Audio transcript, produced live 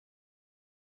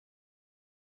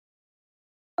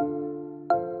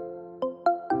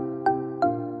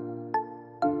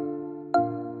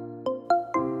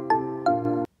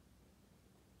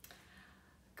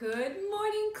Good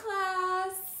morning,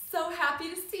 class. So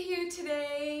happy to see you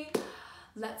today.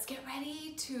 Let's get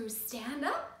ready to stand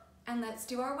up and let's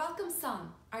do our welcome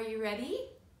song. Are you ready?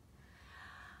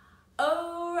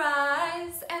 Oh,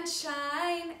 rise and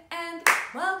shine and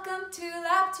welcome to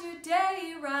Lab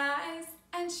Today. Rise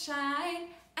and shine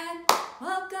and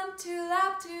welcome to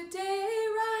Lab Today.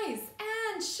 Rise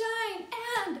and shine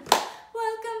and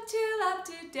welcome to Lab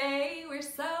Today. We're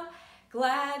so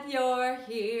glad you're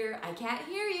here. I can't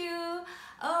hear you.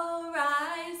 Oh,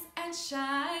 rise and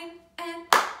shine and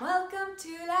welcome to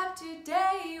Lab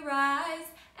Today. Rise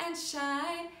and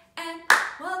shine and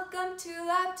welcome to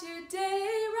Lab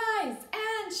Today. Rise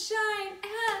and shine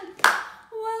and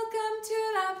welcome to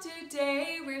Lab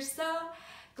Today. We're so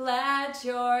glad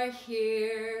you're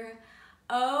here.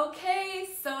 Okay,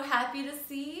 so happy to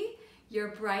see your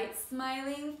bright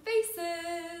smiling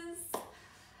faces.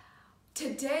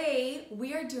 Today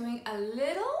we are doing a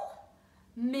little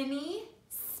mini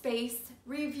space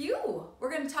review. We're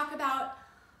going to talk about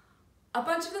a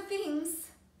bunch of the things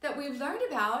that we've learned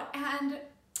about, and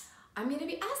I'm going to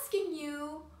be asking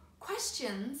you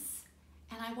questions,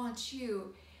 and I want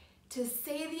you to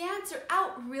say the answer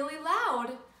out really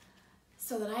loud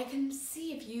so that I can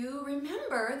see if you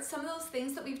remember some of those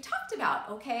things that we've talked about,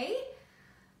 okay?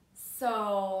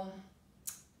 So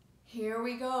here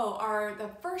we go. The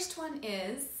first one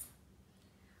is,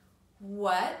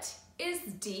 what is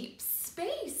deep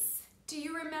space? Do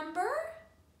you remember?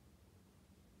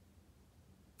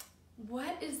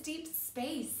 What is deep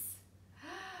space?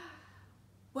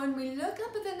 When we look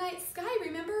up at the night sky,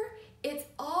 remember, it's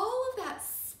all of that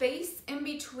space in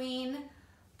between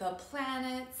the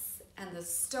planets and the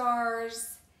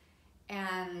stars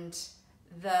and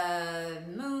the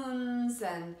moons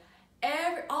and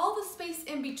all the space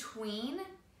in between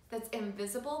that's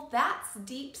invisible. That's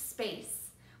deep space.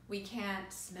 We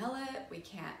can't smell it, we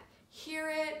can't hear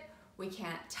it, we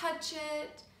can't touch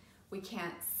it, we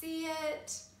can't see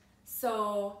it.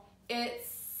 So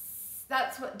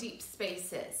that's what deep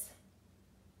space is.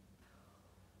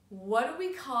 What do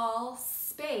we call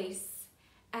space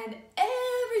and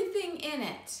everything in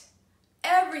it?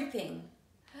 Everything.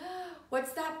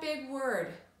 What's that big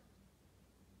word?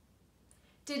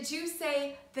 Did you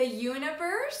say the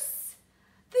universe?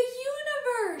 The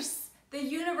universe. The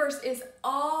universe is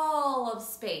all of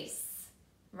space,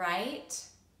 right?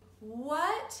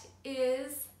 What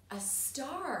is a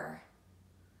star?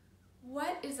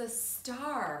 What is a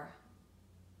star?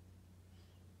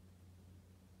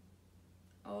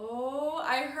 Oh,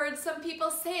 I heard some people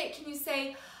say it. Can you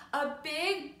say a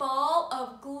big ball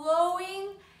of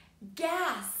glowing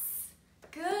gas?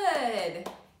 Good.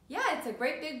 Yeah, it's a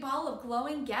great big ball of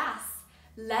glowing gas.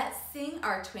 Let's sing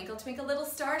our Twinkle Twinkle Little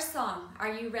Star song.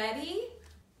 Are you ready?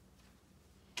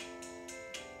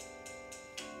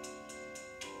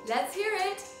 Let's hear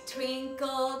it.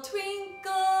 Twinkle,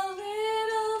 twinkle,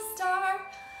 little star,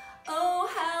 oh,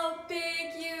 how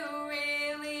big you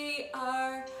really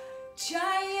are.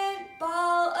 Giant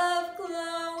ball of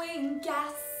glowing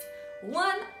gas,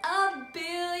 one of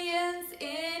billions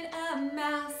in a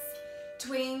mass.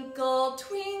 Twinkle,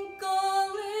 twinkle,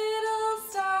 little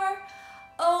star,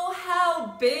 oh,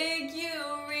 how big you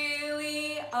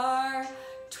really are.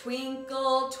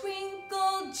 Twinkle,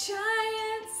 twinkle,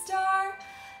 giant star,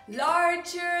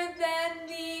 larger than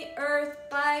the earth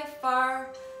by far.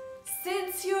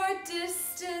 Since your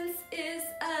distance is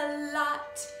a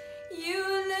lot, you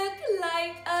look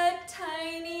like a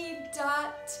tiny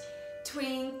dot.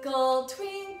 Twinkle,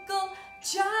 twinkle,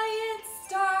 giant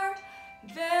star,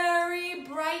 very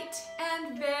bright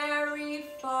and very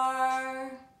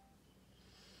far.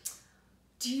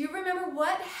 Do you remember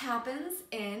what happens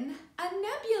in a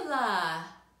nebula?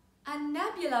 A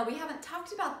nebula, we haven't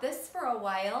talked about this for a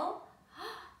while.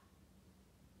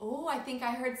 Oh, I think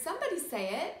I heard somebody say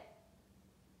it.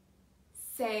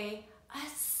 Say, a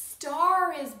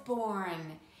star is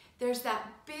born. There's that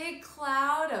big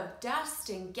cloud of dust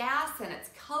and gas and it's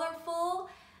colorful,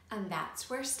 and that's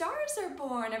where stars are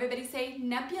born. Everybody say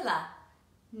nebula,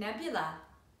 nebula.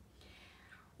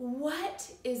 What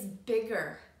is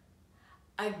bigger,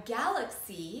 a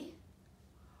galaxy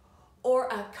or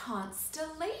a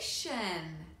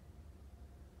constellation?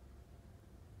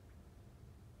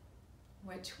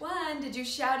 Which one? Did you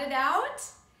shout it out?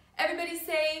 Everybody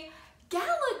say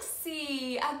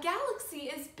galaxy. A galaxy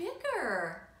is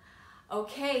bigger.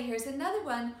 Okay, here's another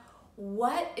one.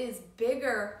 What is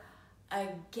bigger, a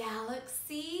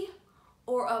galaxy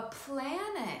or a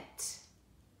planet?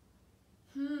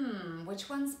 Which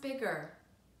one's bigger?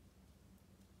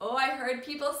 Oh, I heard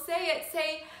people say it.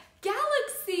 Say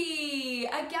galaxy.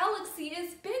 A galaxy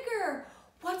is bigger.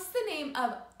 What's the name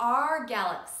of our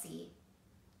galaxy?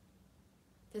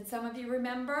 Did some of you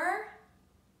remember?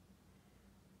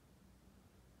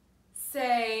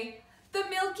 Say, the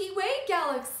Milky Way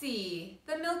galaxy.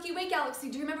 The Milky Way galaxy.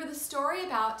 Do you remember the story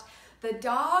about the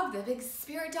dog, the big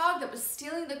spirit dog that was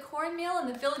stealing the cornmeal,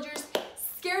 and the villagers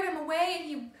scared him away, and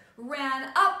he ran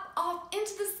up off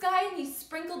into the sky and he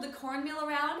sprinkled the cornmeal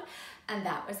around, and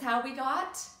that was how we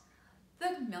got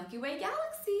the Milky Way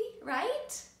galaxy,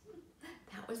 right?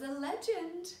 That was a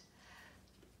legend.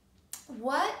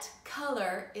 What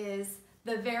color is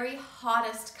the very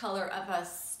hottest color of a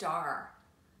star?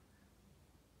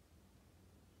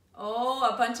 Oh,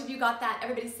 a bunch of you got that.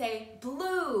 Everybody say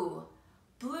blue.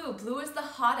 Blue. Blue is the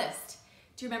hottest.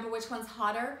 Do you remember which one's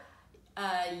hotter?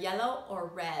 Yellow or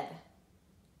red?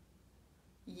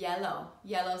 Yellow.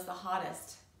 Yellow's the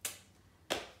hottest.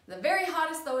 The very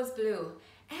hottest though is blue.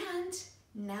 And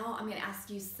now I'm going to ask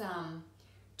you some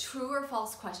true or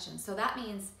false questions. So that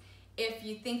means if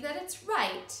you think that it's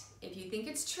right, if you think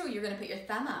it's true, you're going to put your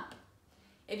thumb up.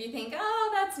 If you think, oh,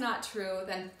 that's not true,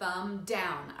 then thumb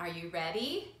down. Are you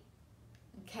ready?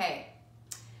 Okay.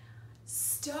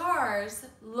 Stars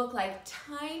look like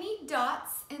tiny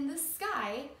dots in the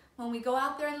sky when we go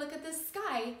out there and look at the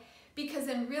sky, because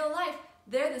in real life,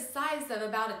 they're the size of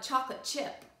about a chocolate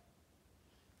chip.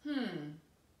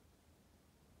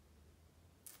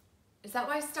 Is that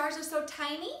why stars are so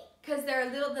tiny? Because they're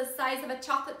the size of a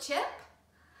chocolate chip?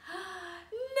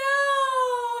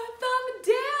 No! Thumb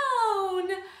down!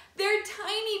 They're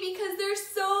tiny because they're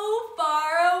so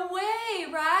far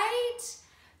away, right?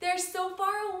 They're so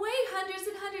far away, hundreds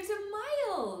and hundreds of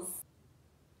miles.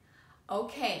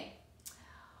 Okay.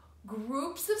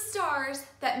 Groups of stars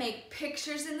that make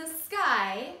pictures in the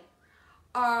sky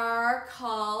are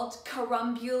called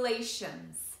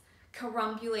carumbulations.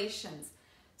 Carumbulations.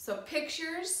 So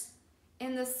pictures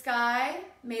in the sky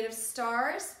made of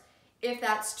stars, if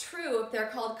that's true, if they're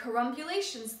called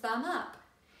carumbulations, thumb up.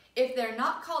 If they're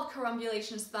not called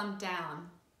carumbulations, thumb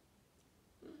down.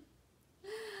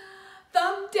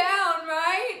 Thumb down,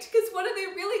 right? Because what are they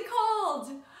really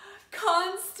called?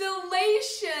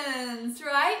 Constellations,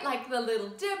 right? Like the Little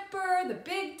Dipper, the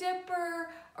Big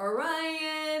Dipper,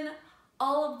 Orion,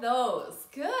 all of those.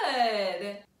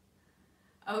 Good.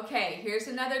 Okay, here's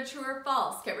another true or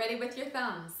false. Get ready with your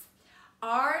thumbs.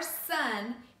 Our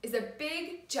sun is a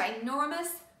big,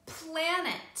 ginormous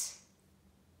planet.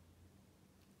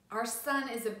 Our sun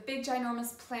is a big,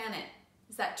 ginormous planet.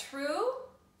 Is that true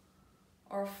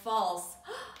or false?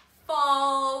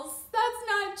 False. That's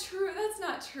not true. That's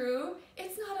not true.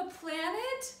 It's not a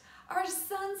planet. Our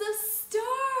sun's a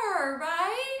star,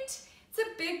 right? It's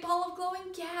a big ball of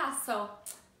glowing gas. So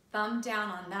thumb down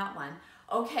on that one.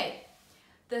 Okay.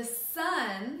 The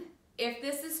sun, if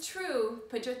this is true,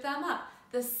 put your thumb up.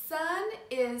 The sun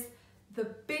is the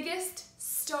biggest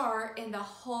star in the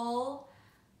whole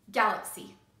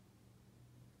galaxy.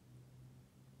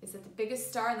 Is it the biggest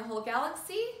star in the whole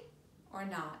galaxy or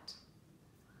not?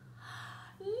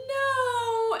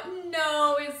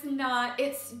 No, it's not.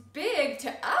 It's big to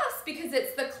us because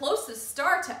it's the closest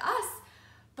star to us,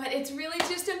 but it's really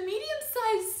just a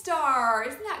medium-sized star.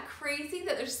 Isn't that crazy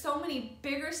that there's so many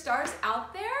bigger stars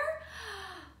out there?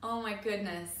 Oh my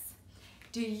goodness.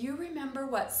 Do you remember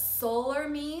what solar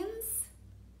means?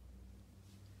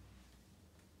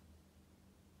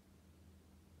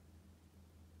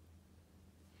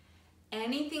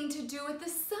 Anything to do with the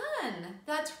sun.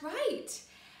 That's right.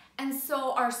 And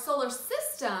so our solar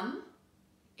system,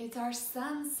 it's our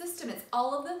sun system. It's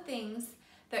all of the things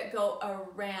that go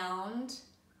around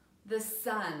the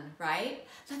sun, right?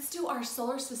 Let's do our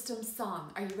solar system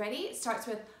song. Are you ready? It starts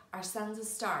with our sun's a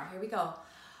star. Here we go.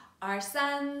 Our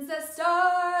sun's a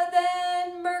star,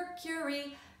 then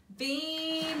Mercury,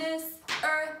 Venus,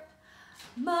 Earth,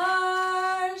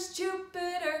 Mars,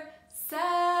 Jupiter,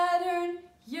 Saturn,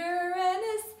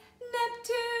 Uranus,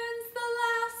 Neptune's the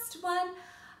last one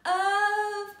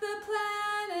of the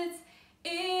planets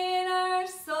in our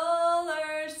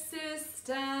solar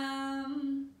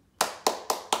system.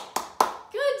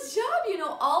 Good job, you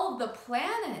know all of the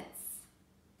planets.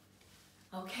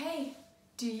 Okay,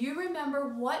 do you remember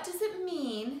what does it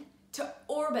mean to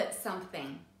orbit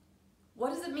something?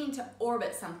 What does it mean to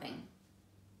orbit something?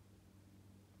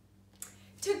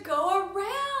 To go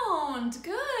around,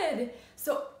 good.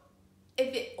 So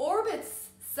if it orbits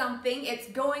something, it's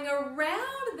going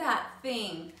around that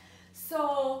thing.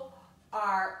 So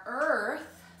our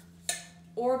Earth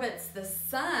orbits the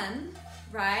sun,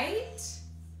 right?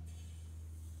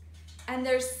 And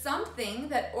there's something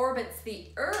that orbits the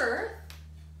Earth.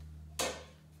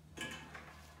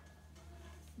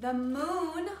 The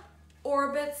moon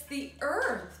orbits the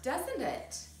earth, doesn't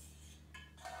it?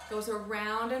 Goes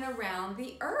around and around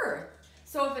the earth.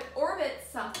 So if it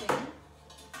orbits something,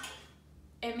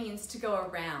 it means to go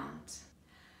around.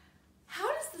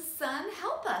 How does the sun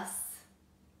help us?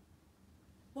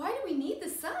 Why do we need the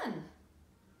sun?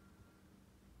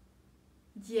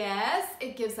 Yes,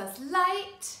 it gives us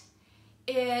light,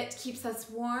 it keeps us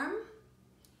warm,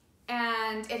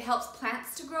 and it helps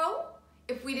plants to grow.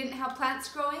 If we didn't have plants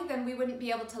growing, then we wouldn't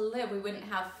be able to live, we wouldn't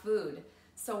have food.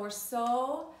 So we're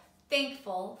so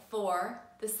thankful for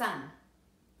the sun.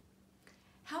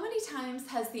 How many times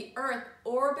has the earth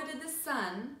orbited the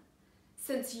sun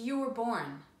since you were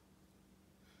born?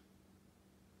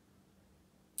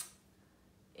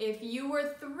 If you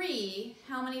were 3,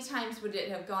 how many times would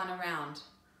it have gone around?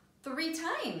 3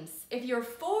 times. If you're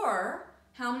 4,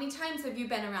 how many times have you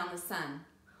been around the sun?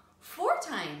 4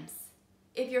 times.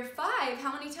 If you're 5,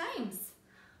 how many times?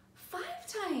 5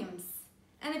 times.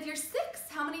 And if you're 6,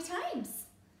 how many times?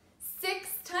 6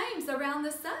 times around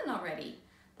the sun already.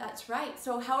 That's right.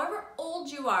 So however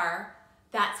old you are,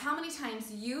 that's how many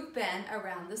times you've been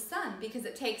around the sun, because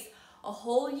it takes a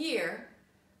whole year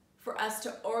for us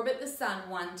to orbit the sun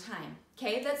 1 time.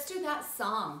 Okay, let's do that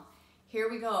song. Here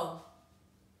we go.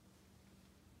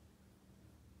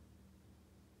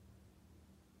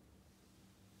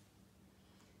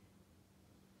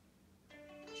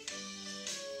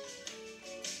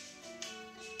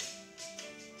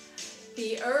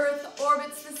 The earth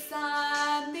orbits the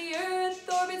sun, the earth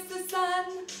orbits the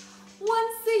sun.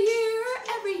 Once a year,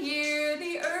 every year,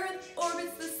 the earth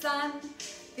orbits the sun.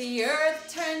 The earth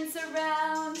turns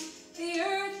around, the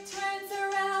earth turns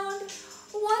around.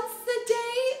 Once a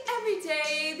day, every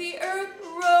day, the earth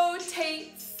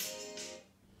rotates.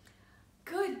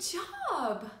 Good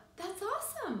job, that's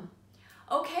awesome.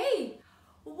 Okay,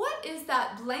 what is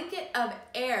that blanket of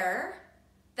air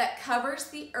that covers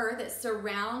the earth, it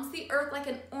surrounds the earth like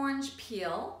an orange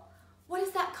peel? What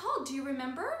is that called? Do you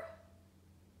remember?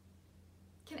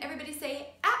 Can everybody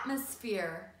say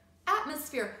atmosphere?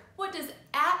 Atmosphere. What does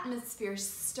atmosphere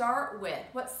start with?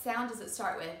 What sound does it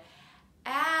start with?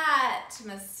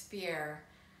 Atmosphere.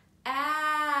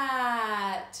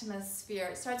 Atmosphere.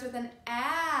 It starts with an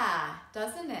ah,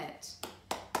 doesn't it?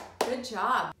 Good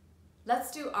job. Let's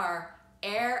do our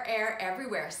Air, Air,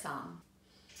 Everywhere song.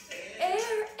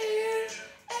 Air, air,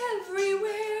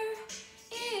 everywhere,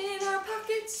 in our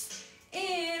pockets,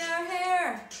 in our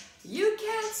hair. You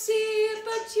can't see it,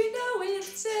 but you know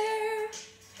it's there.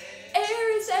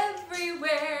 Air is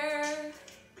everywhere.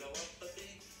 Blow up a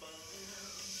big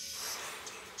balloon,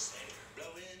 takes air.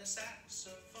 Blow in a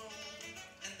saxophone,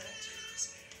 and that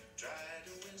takes air. Try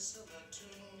to whistle a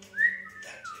tune,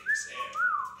 that takes air.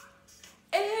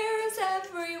 Air is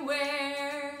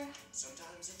everywhere.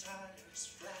 Sometimes the tire's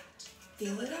flat.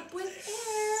 Fill it up with air.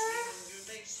 Swing your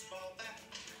baseball bat.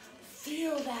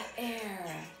 Feel that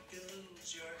air. You can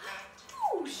lose your hat.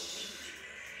 Whoosh.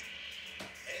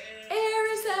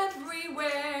 Air is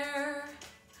everywhere.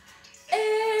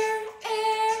 Air,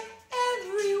 air,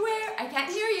 everywhere. I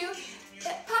can't hear you.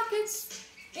 Pockets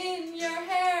in your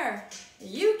hair.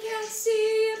 You can't see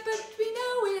it, but we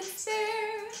know it's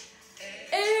there.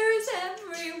 Air is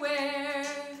everywhere.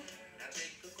 Now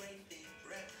take a great big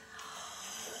breath.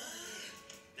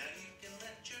 Now you can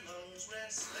let your lungs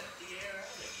rest. Let the air out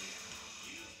of you.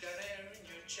 You've got air in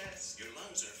your chest. Your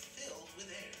lungs are filled with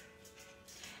air.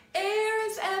 Air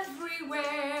is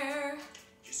everywhere.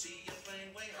 You see a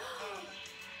plane way up high,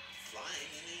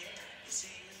 flying in the air. You see a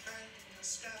kite in the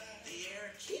sky. The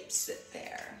air keeps it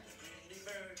there. The pretty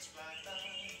birds fly by.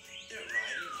 They're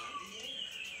riding on the air.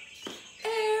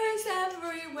 Air is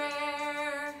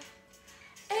everywhere.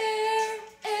 Air,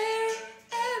 air,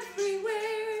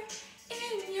 everywhere.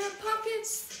 In your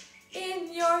pockets,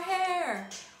 in your hair.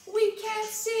 We can't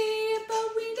see it,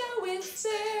 but we know it's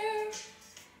there.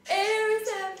 Air is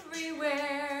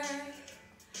everywhere.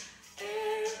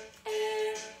 Air,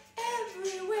 air,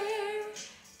 everywhere.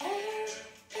 Air,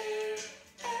 air,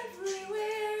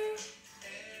 everywhere.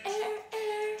 Air,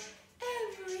 air,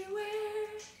 everywhere.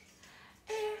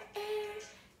 Air, air,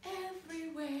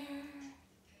 everywhere.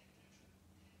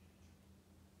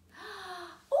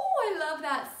 Oh, I love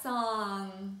that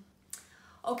song.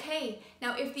 Okay,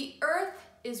 now if the earth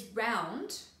is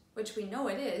round, which we know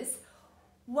it is,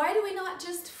 why do we not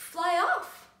just fly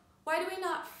off? Why do we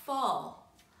not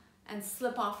fall and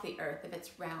slip off the earth if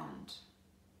it's round?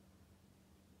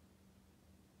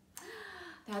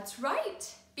 That's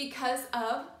right, because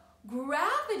of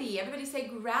gravity. Everybody say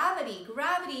gravity.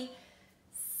 Gravity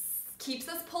keeps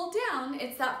us pulled down.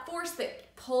 It's that force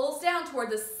that pulls down toward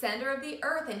the center of the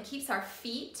earth and keeps our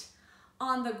feet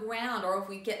on the ground, or if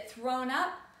we get thrown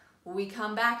up, we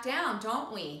come back down,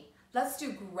 don't we? Let's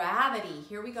do gravity.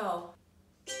 Here we go.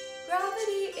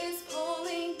 Gravity is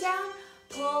pulling down,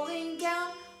 pulling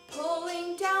down,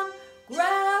 pulling down.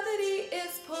 Gravity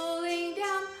is pulling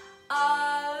down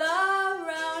all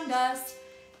around us.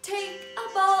 Take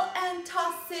a ball and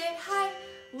toss it high.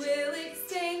 Will it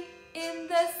stay in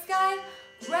the sky?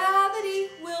 Gravity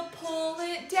will pull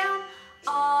it down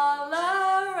all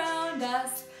around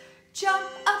us. Jump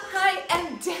up high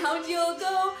and down you'll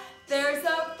go. There's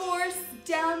a force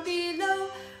down below.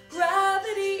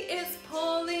 Gravity is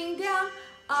pulling down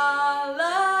all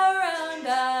around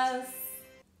us.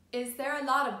 Is there a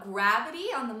lot of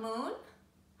gravity on the moon?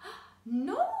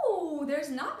 No, there's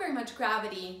not very much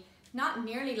gravity. Not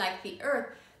nearly like the Earth.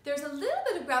 There's a little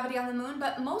bit of gravity on the moon,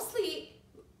 but mostly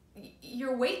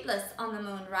you're weightless on the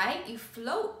moon, right? You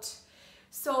float.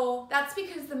 So that's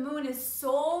because the moon is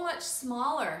so much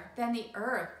smaller than the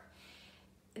Earth.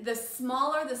 The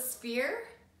smaller the sphere,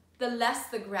 the less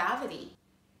the gravity.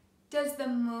 Does the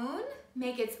moon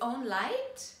make its own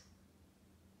light?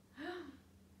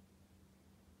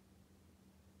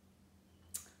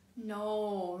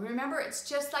 No, remember it's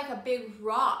just like a big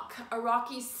rock, a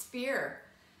rocky sphere.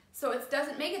 So it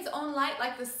doesn't make its own light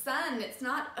like the sun. It's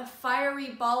not a fiery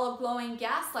ball of glowing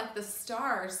gas like the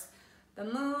stars. The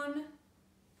moon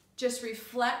just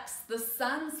reflects the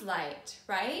sun's light,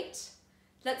 right?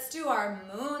 Let's do our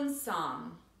moon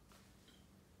song.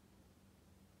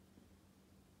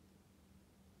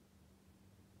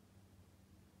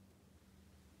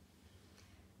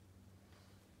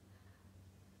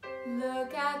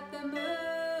 Look at the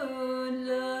moon,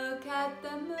 look at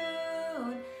the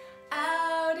moon,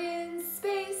 out in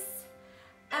space,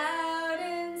 out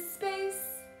in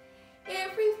space.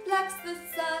 It reflects the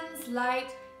sun's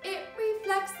light, it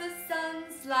reflects the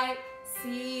sun's light.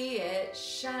 See it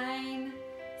shine,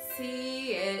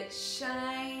 see it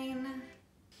shine.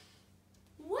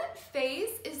 What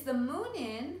phase is the moon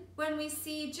in when we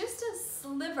see just a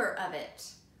sliver of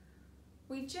it?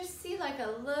 We just see like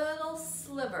a little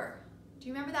sliver. Do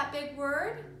you remember that big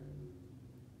word?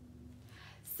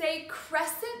 Say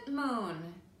crescent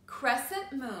moon.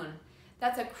 Crescent moon.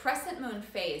 That's a crescent moon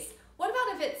phase. What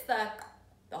about if it's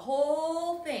the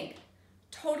whole thing?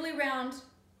 Totally round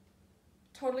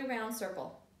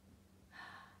circle.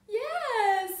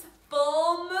 Yes,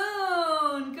 full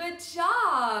moon. Good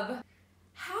job.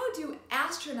 How do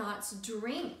astronauts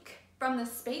drink from the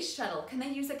space shuttle? Can they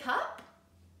use a cup?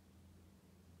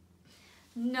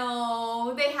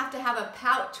 No, they have to have a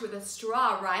pouch with a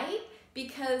straw, right?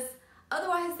 Because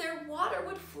otherwise their water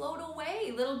would float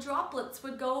away. Little droplets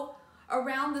would go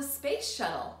around the space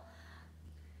shuttle.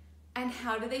 And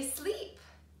how do they sleep?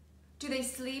 Do they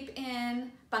sleep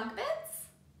in bunk beds?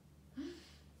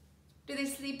 Do they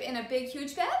sleep in a big,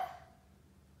 huge bed?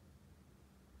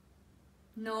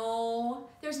 No,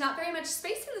 there's not very much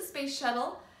space in the space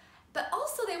shuttle, but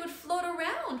also they would float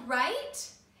around, right?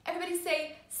 Everybody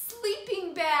say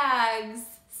sleeping bags.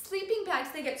 Sleeping bags,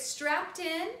 they get strapped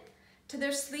in to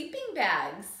their sleeping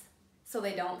bags so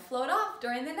they don't float off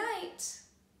during the night.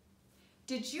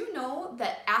 Did you know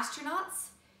that astronauts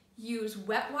use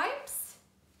wet wipes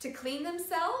to clean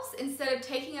themselves instead of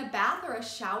taking a bath or a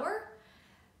shower?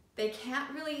 They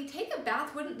can't really take a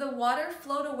bath, wouldn't the water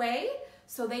float away?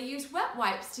 So they use wet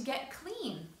wipes to get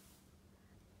clean.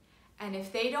 And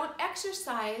if they don't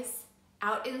exercise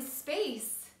out in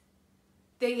space,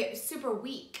 they get super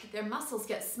weak. Their muscles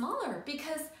get smaller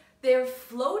because they're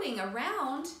floating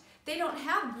around. They don't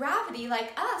have gravity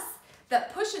like us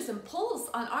that pushes and pulls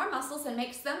on our muscles and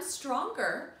makes them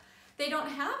stronger. They don't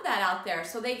have that out there,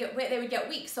 so they would get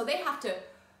weak. So they have to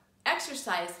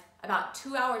exercise about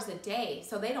 2 hours a day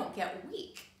so they don't get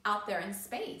weak out there in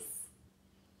space.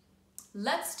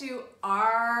 Let's do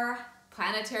our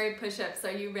planetary push-ups.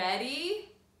 Are you ready?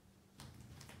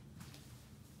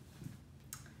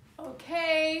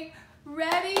 Okay,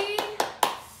 ready?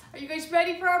 Are you guys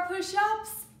ready for our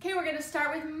push-ups? Okay, we're gonna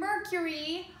start with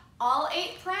Mercury, all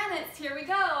 8 planets. Here we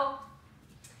go.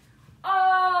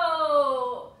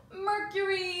 Oh,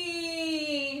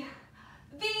 Mercury,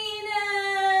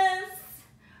 Venus,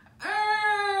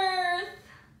 Earth,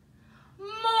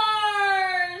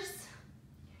 Mars,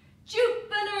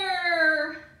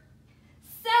 Jupiter,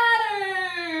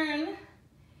 Saturn,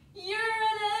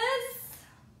 Uranus,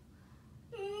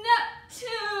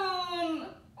 Neptune.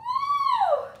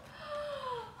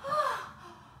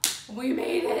 Woo! We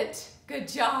made it. Good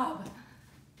job.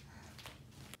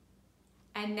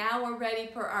 And now we're ready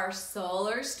for our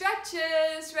solar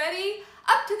stretches. Ready?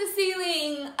 Up to the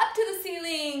ceiling, up to the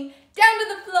ceiling, down to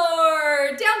the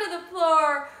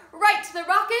floor, right to the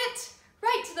rocket,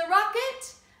 right to the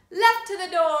rocket, left to the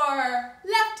door,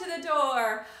 left to the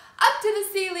door, up to the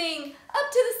ceiling,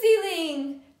 up to the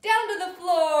ceiling, down to the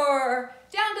floor,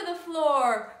 down to the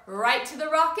floor, right to the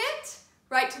rocket,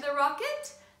 right to the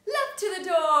rocket, left to the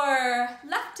door,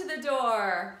 left to the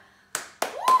door.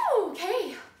 Woo,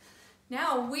 okay,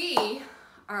 now we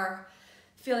are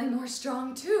feeling more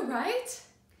strong too, right?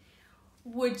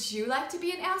 Would you like to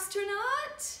be an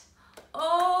astronaut?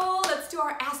 Oh, let's do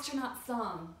our astronaut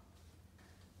song.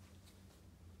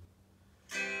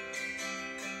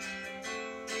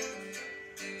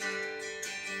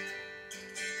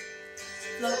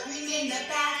 Floating in the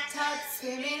bathtub,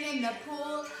 swimming in the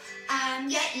pool, I'm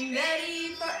getting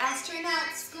ready for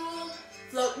astronaut school.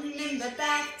 Floating in the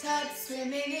bathtub,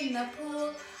 swimming in the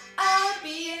pool, I'll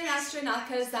be an astronaut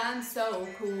 'cause I'm so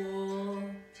cool.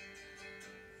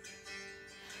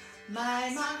 My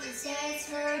mom says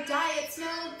her diet's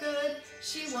no good.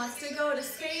 She wants to go to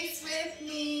space with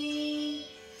me.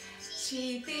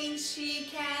 She thinks she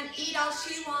can eat all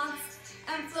she wants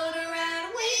and float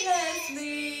around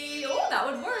weightlessly. Oh, that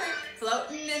would work.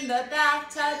 Floating in the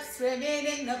bathtub, swimming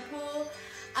in the pool,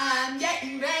 I'm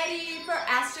getting ready for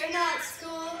astronaut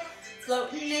school.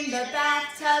 Floating in the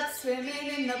bathtub, swimming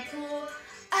in the pool,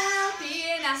 I'll be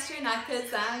an astronaut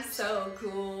 'cause I'm so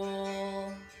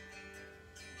cool.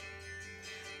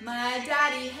 My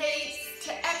daddy hates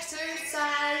to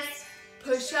exercise.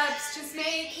 Push-ups just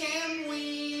make him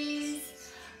wheeze.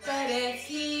 But if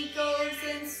he goes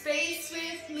in space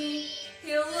with me,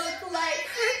 he'll look like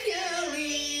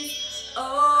Hercules.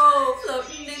 Oh,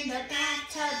 floating in the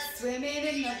bathtub, swimming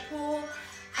in the pool,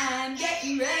 I'm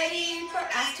getting ready for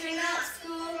astronaut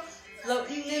school.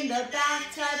 Floating in the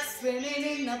bathtub, swimming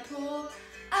in the pool,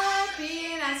 I'll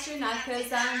be an astronaut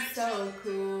 'cause I'm so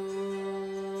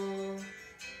cool.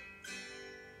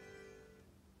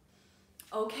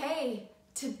 Okay,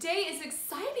 today is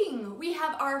exciting. We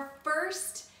have our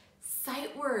first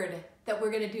sight word that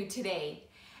we're gonna do today.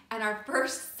 And our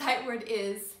first sight word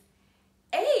is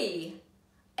A.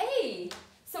 A.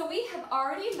 So we have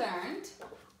already learned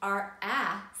our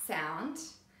A sound.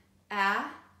 A,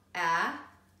 A,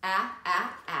 A, A,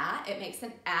 A. It makes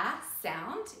an A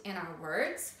sound in our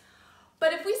words.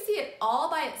 But if we see it all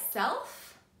by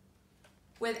itself,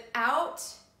 without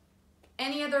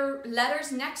any other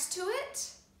letters next to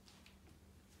it,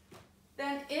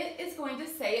 then it is going to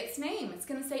say its name. It's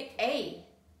going to say A.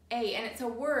 A, and it's a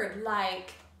word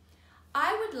like,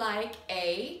 I would like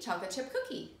a chocolate chip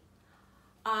cookie.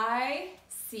 I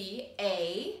see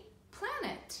a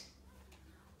planet.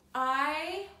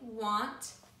 I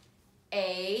want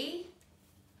a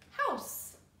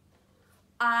house.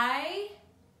 I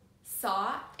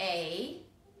saw a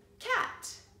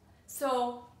cat.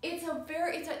 So it's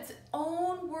its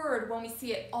own word when we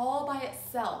see it all by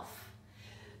itself.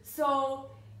 So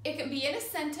it can be in a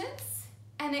sentence,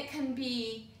 and it can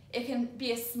be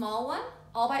a small one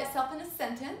all by itself in a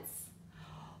sentence,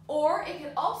 or it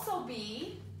could also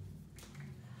be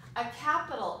a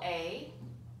capital A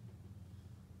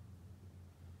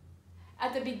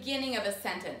at the beginning of a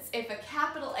sentence. If a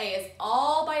capital A is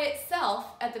all by itself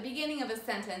at the beginning of a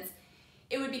sentence,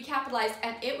 it would be capitalized,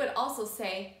 and it would also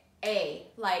say A,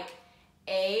 like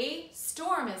a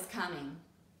storm is coming.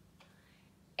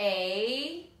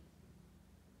 A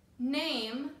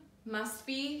name must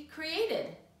be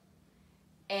created.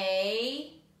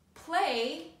 A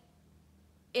play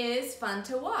is fun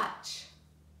to watch.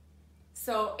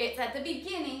 So it's at the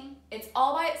beginning, it's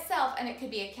all by itself, and it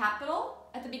could be a capital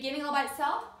at the beginning all by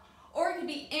itself, or it could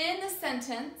be in the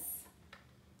sentence,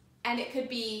 and it could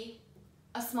be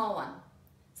a small one.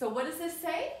 So what does this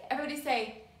say? Everybody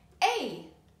say A.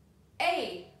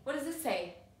 A. What does this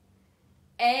say?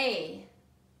 A.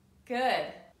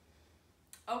 Good.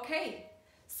 Okay,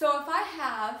 so if I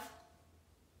have,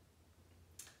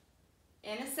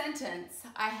 in a sentence,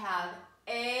 I have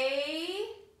A,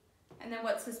 and then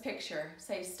what's this picture?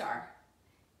 Say star.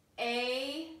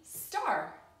 A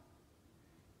star.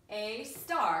 A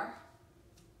star.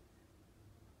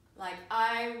 Like,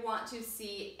 I want to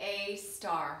see a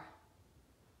star.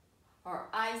 Or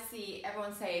I see,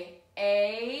 everyone say,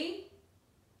 a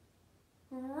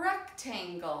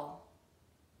rectangle.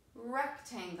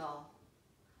 Rectangle.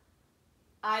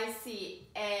 I see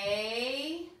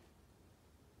a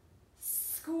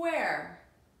square.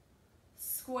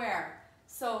 Square.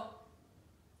 So,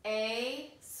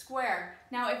 a square.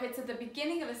 Now, if it's at the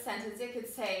beginning of a sentence, it could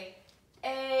say,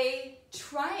 a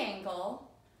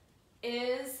triangle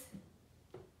is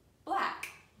black.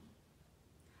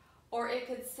 Or it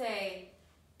could say,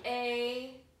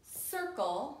 a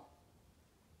circle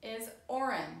is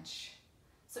orange.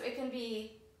 So it can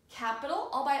be capital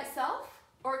all by itself,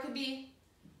 or it could be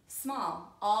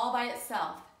small, all by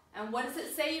itself. And what does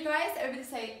it say, you guys? Everybody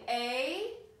say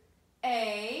A,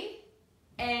 A,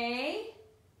 A,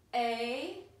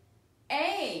 A,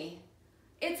 A.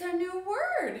 It's a new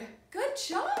word. Good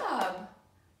job.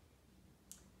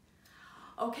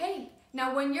 Okay,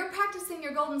 now when you're practicing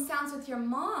your golden sounds with your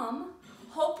mom,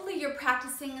 hopefully you're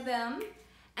practicing them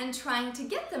and trying to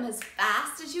get them as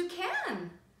fast as you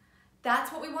can.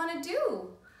 That's what we want to do.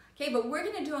 Okay, but we're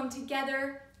going to do them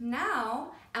together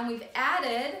now, and we've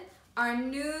added our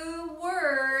new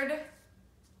word,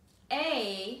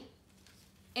 A,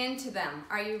 into them.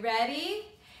 Are you ready?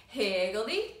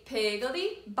 Higgledy,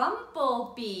 piggledy,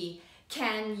 bumblebee.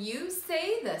 Can you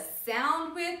say the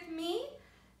sound with me?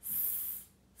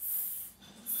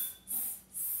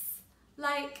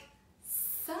 Like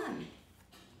sun.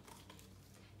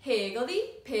 Higgledy,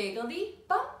 piggledy,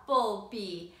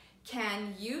 bumblebee.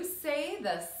 Can you say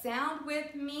the sound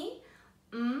with me?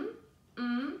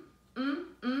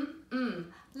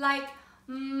 Like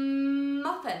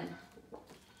muffin.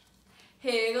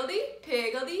 Higgledy,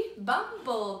 piggledy,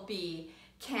 bumblebee.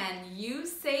 Can you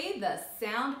say the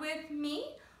sound with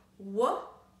me? Whoop,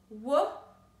 whoop,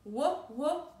 whoop,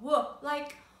 whoop, whoop.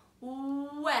 Like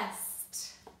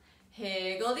west.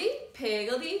 Higgledy,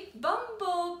 piggledy,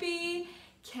 bumblebee.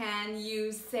 Can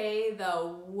you say the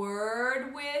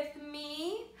word with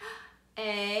me?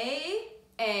 A,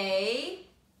 A,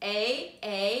 A,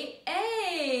 A,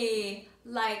 A.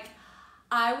 Like,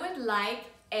 I would like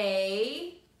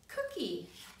a cookie.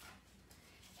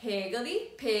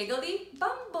 Higgledy, piggledy,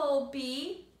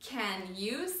 bumblebee. Can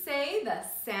you say the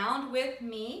sound with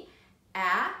me?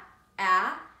 Ah,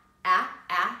 ah, ah,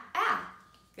 ah, ah.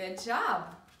 Good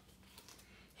job.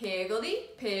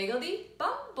 Higgledy, piggledy,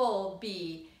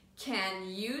 bumblebee. Can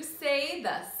you say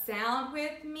the sound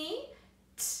with me?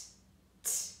 T, t,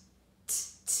 t,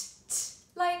 t, t.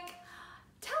 Like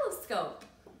telescope.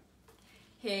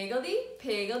 Higgledy,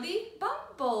 piggledy,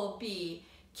 bumblebee.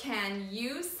 Can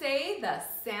you say the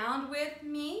sound with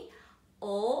me?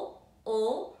 Oh,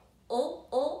 oh, oh,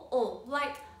 oh, oh.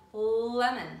 Like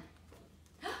lemon.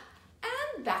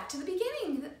 And back to the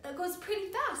beginning. That goes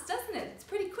pretty fast, doesn't it? It's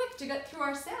pretty quick to get through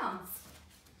our sounds.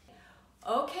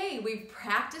 Okay, we've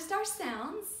practiced our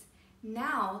sounds.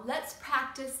 Now let's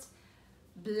practice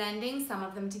blending some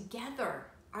of them together.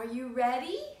 Are you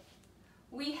ready?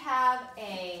 We have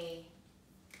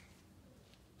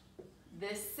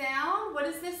this sound. What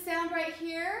is this sound right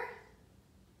here?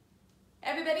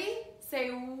 Everybody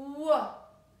say whoa.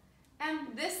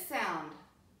 And this sound.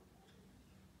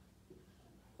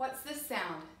 What's this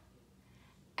sound?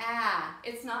 Ah.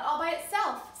 It's not all by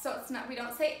itself, so it's not. We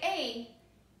don't say A.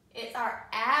 It's our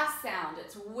ah sound.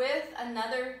 It's with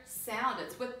another sound.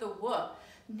 It's with the whoop.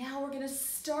 Now we're gonna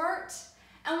start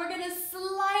and we're gonna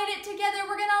slide it together.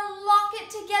 We're gonna lock it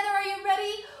together. Are you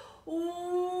ready? Wah.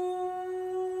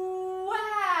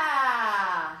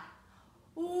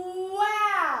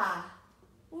 Wah.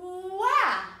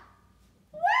 Wah.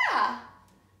 Wah.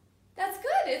 That's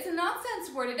good. It's a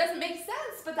nonsense word. It doesn't make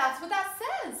sense, but that's what that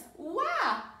says.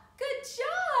 Wow. Good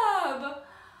job.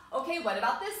 Okay, what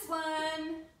about this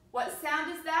one? What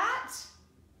sound is that?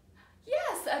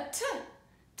 Yes, a t,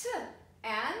 t.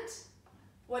 And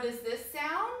what is this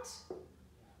sound?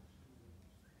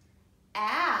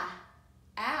 Ah,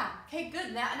 ah. Okay,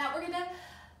 good. Now we're gonna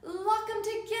lock them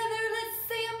together. Let's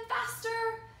say them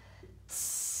faster.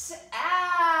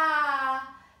 Ta,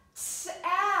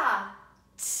 ta,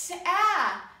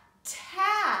 ta,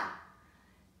 ta,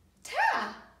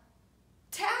 ta,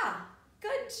 ta.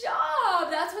 Good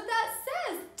job. That's what that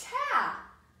says. Ta,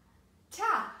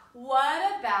 ta.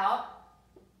 What about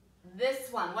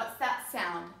this one? What's that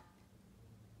sound?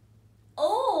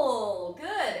 Oh,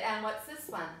 good. And what's this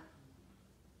one?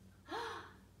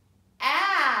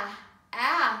 Ah,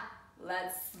 ah.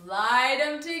 Let's slide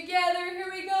them together. Here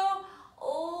we go.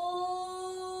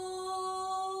 Oh,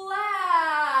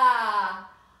 la.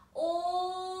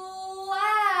 Oh,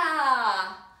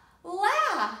 la.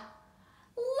 La.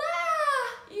 La.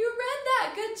 You read that.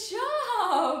 Good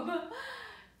job.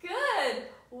 Good.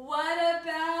 What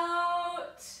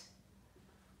about,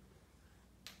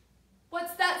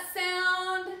 what's that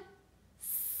sound?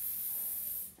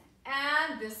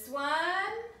 And this one?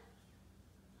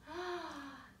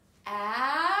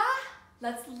 Ah.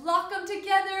 Let's lock them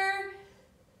together.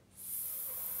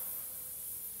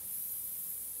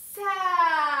 Sa.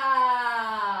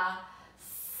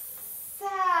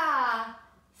 Sa.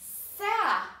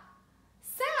 Sa.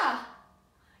 Sa.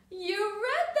 You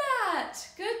read that.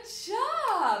 Good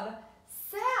job.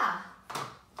 Sa.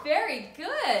 Very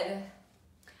good.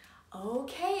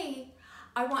 Okay.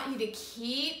 I want you to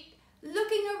keep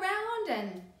looking around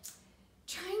and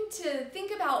trying to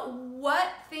think about what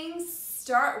things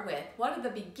start with. What are the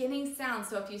beginning sounds?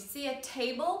 So if you see a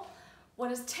table, what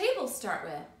does table start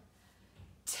with?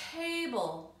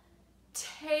 Table,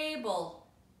 table,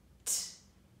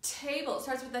 table. It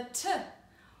starts with a T.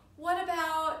 What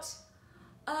about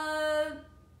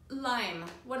lime?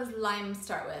 What does lime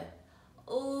start with?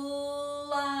 Lime,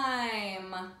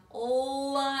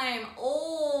 lime,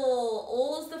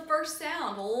 ol is the first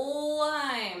sound,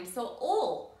 lime, so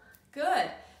ol, good.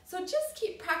 So just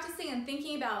keep practicing and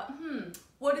thinking about,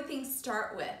 what do things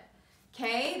start with?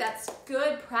 Okay, that's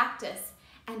good practice.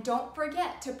 And don't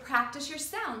forget to practice your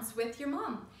sounds with your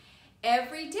mom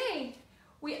every day.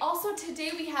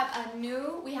 Today we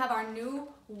have our new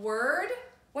word.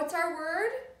 What's our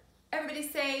word? Everybody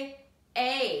say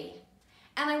A.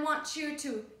 And I want you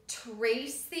to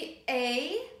trace the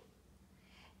A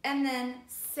and then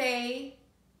say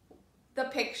the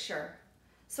picture.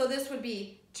 So this would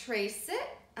be trace it,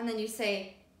 and then you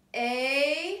say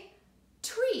a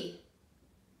tree.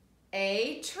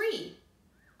 A tree.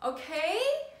 Okay?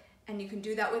 And you can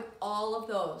do that with all of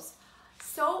those.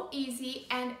 So easy,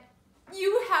 and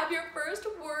you have your first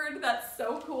word. That's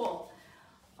so cool.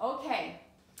 Okay.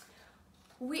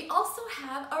 We also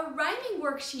have a rhyming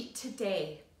worksheet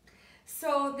today.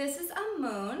 So this is a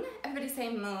moon. Everybody say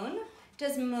moon.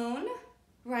 Does moon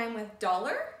rhyme with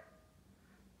dollar?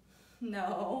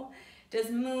 No.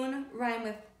 Does moon rhyme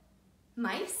with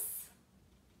mice?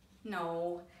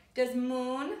 No. Does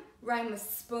moon rhyme with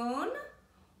spoon?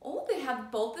 Oh, they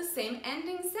have both the same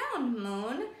ending sound,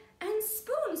 moon and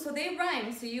spoon. So they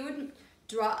rhyme. So you would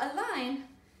draw a line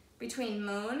between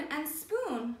moon and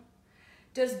spoon.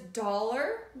 Does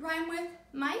dollar rhyme with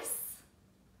mice?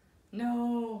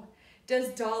 No. Does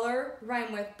dollar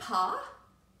rhyme with pa?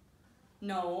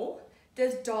 No.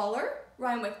 Does dollar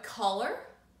rhyme with collar?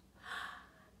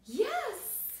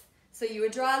 Yes. So you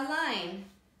would draw a line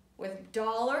with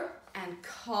dollar and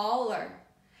collar.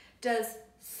 Does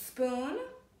spoon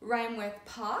rhyme with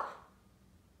pa?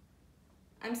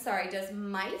 I'm sorry, does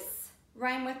mice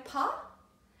rhyme with pa?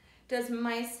 Does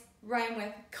mice rhyme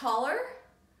with collar?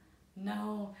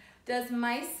 No. Does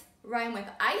mice rhyme with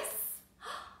ice?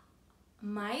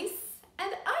 Mice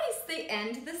and ice, they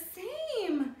end the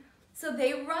same. So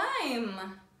they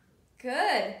rhyme.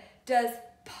 Good. Does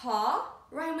paw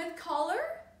rhyme with collar?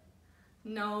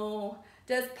 No.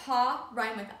 Does paw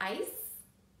rhyme with ice?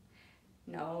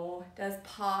 No. Does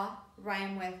paw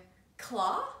rhyme with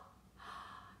claw?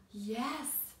 Yes.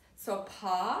 So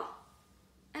paw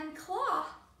and claw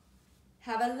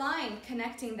have a line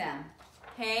connecting them.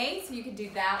 Okay, so you can do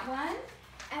that one.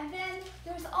 And then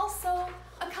there's also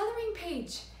a coloring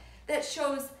page that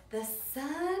shows the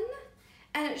sun,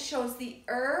 and it shows the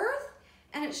earth,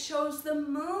 and it shows the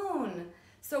moon.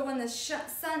 So when the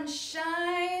sun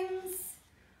shines,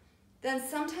 then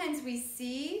sometimes we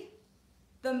see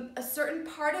a certain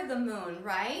part of the moon,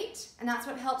 right? And that's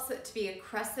what helps it to be a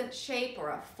crescent shape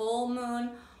or a full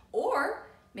moon, or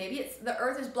maybe the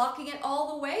earth is blocking it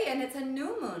all the way and it's a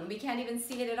new moon. We can't even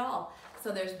see it at all.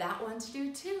 So there's that one to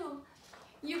do too.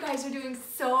 You guys are doing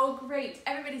so great.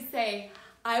 Everybody say,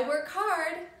 I work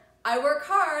hard, I work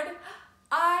hard,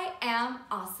 I am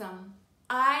awesome.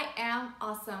 I am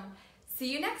awesome.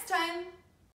 See you next time.